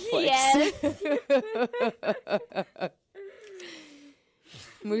soon on Netflix. Yes.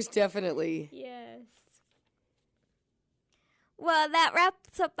 Most definitely. Yes. Well, that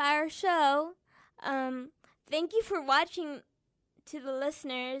wraps up our show. Thank you for watching, to the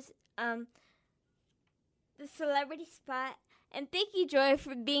listeners, the Celebrity Spot. And thank you, Joy,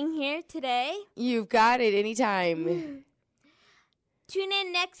 for being here today. You've got it anytime. Tune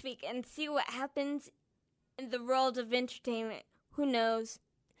in next week and see what happens in the world of entertainment. Who knows?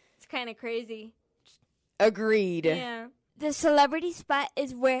 It's kind of crazy. Agreed. Yeah. The Celebrity Spot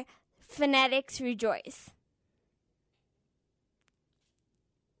is where fanatics rejoice.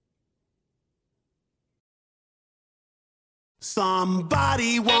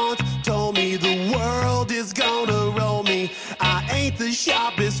 Somebody once told me the world is gonna roll me. I ain't the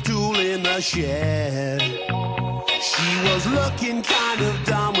sharpest tool in the shed. She was looking kind of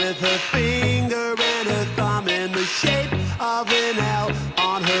dumb with her finger and her thumb in the shape of an L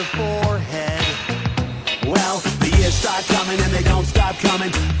on her forehead. Well, the years start coming and they don't stop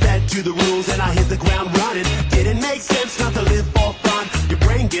coming. Fed to the rules and I hit the ground running. Didn't make sense not to live for fun. Your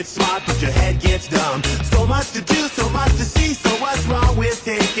brain gets smart but your head gets dumb. So much to do, so much to see. So what's wrong with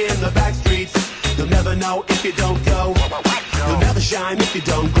taking the back streets? You'll never know if you don't go. You'll never shine if you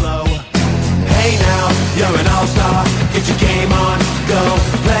don't glow. Hey now, you're an all-star. Get your game on, go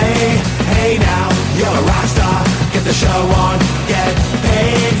play. Hey now, you're a rock star. Get the show on, get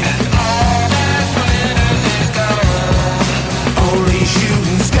paid. Only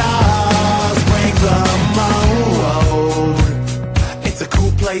shooting stars break the mold. It's a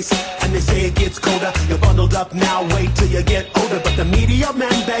cool place, and they say it gets colder. You're bundled up now, wait till you get older. But the media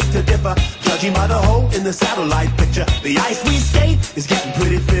men beg to differ, judging by the hole in the satellite picture. The ice we skate is getting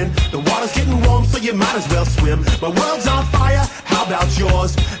pretty thin. The water's getting warm, so you might as well swim. My world's on fire, how about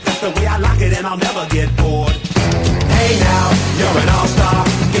yours? That's the way I like it, and I'll never get bored. Hey now, you're an all-star.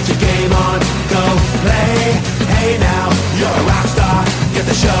 Get your game on, go play. Hey now, you're a rock star. Get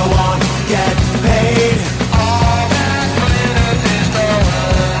the show on, get paid. All that glitters is gold.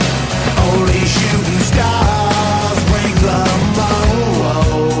 Only shooting stars break the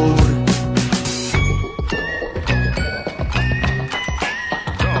mold.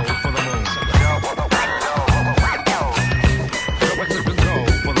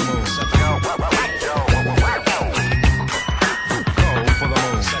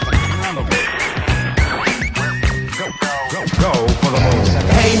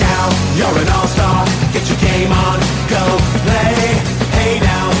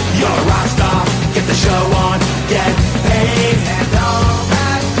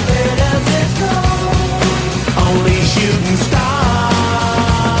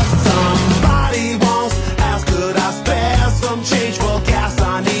 gas,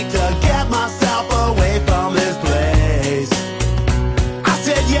 I need to get myself away from this place. I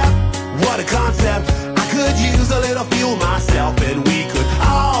said, yep, what a concept. I could use a little fuel myself, and we could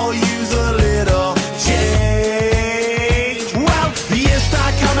all use a little change. Well, the years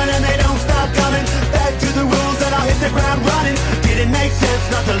start coming and they don't stop coming. Back to the rules and I'll hit the ground running. Didn't make sense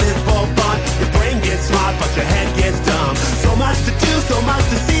not to live for fun. Your brain gets smart, but your head gets dumb. So much to do, so much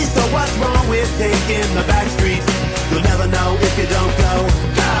to see. So what's wrong with taking the back streets? You'll never know if you don't go.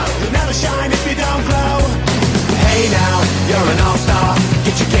 You'll never shine if you don't glow. Hey now, you're an all-star.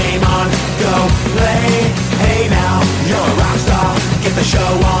 Get your game on, go play. Hey now, you're a rock star. Get the show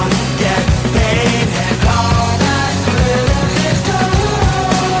on, get paid. And all that glitters is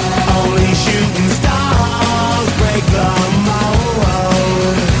gold. Only shooting stars break the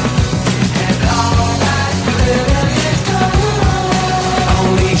mold. And all that glitters is gold.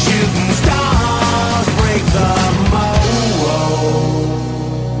 Only shooting stars break the mold.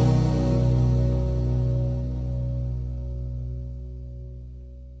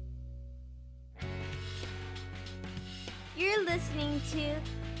 You're listening to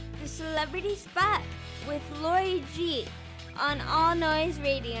The Celebrity Spot with Lori G on All Noise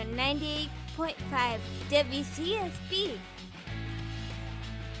Radio 98.5 WCSB.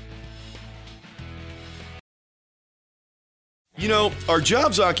 You know, our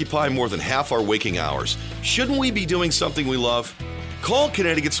jobs occupy more than half our waking hours. Shouldn't we be doing something we love? Call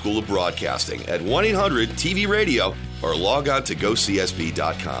Connecticut School of Broadcasting at 1-800-TV-RADIO or log on to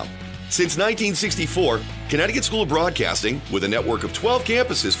gocsb.com. Since 1964, Connecticut School of Broadcasting, with a network of 12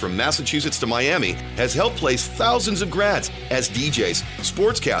 campuses from Massachusetts to Miami, has helped place thousands of grads as DJs,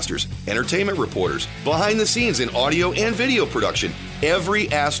 sportscasters, entertainment reporters, behind the scenes in audio and video production, every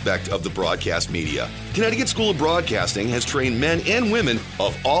aspect of the broadcast media. Connecticut School of Broadcasting has trained men and women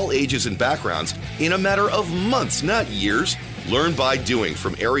of all ages and backgrounds in a matter of months, not years. Learn by doing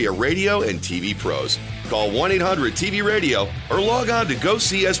from area radio and TV pros. Call 1-800-TV-RADIO or log on to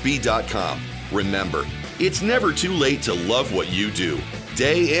gocsb.com. Remember, it's never too late to love what you do.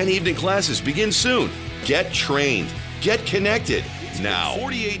 Day and evening classes begin soon. Get trained. Get connected. Now,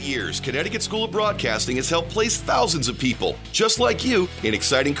 48 years, Connecticut School of Broadcasting has helped place thousands of people, just like you, in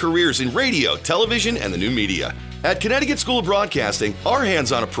exciting careers in radio, television, and the new media. At Connecticut School of Broadcasting, our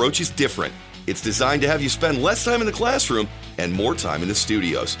hands-on approach is different. It's designed to have you spend less time in the classroom and more time in the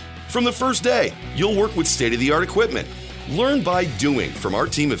studios. From the first day, you'll work with state-of-the-art equipment. Learn by doing from our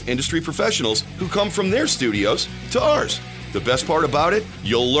team of industry professionals who come from their studios to ours. The best part about it,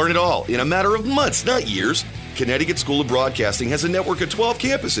 you'll learn it all in a matter of months, not years. Connecticut School of Broadcasting has a network of 12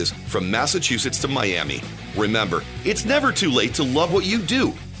 campuses from Massachusetts to Miami. Remember, it's never too late to love what you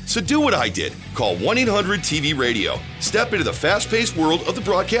do. So do what I did. Call 1-800-TV-RADIO. Step into the fast-paced world of the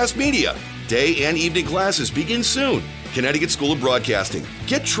broadcast media. Day and evening classes begin soon. Connecticut School of Broadcasting.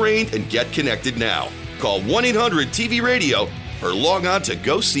 Get trained and get connected now. Call 1-800-TV-RADIO or log on to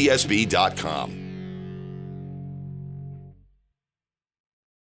gocsb.com.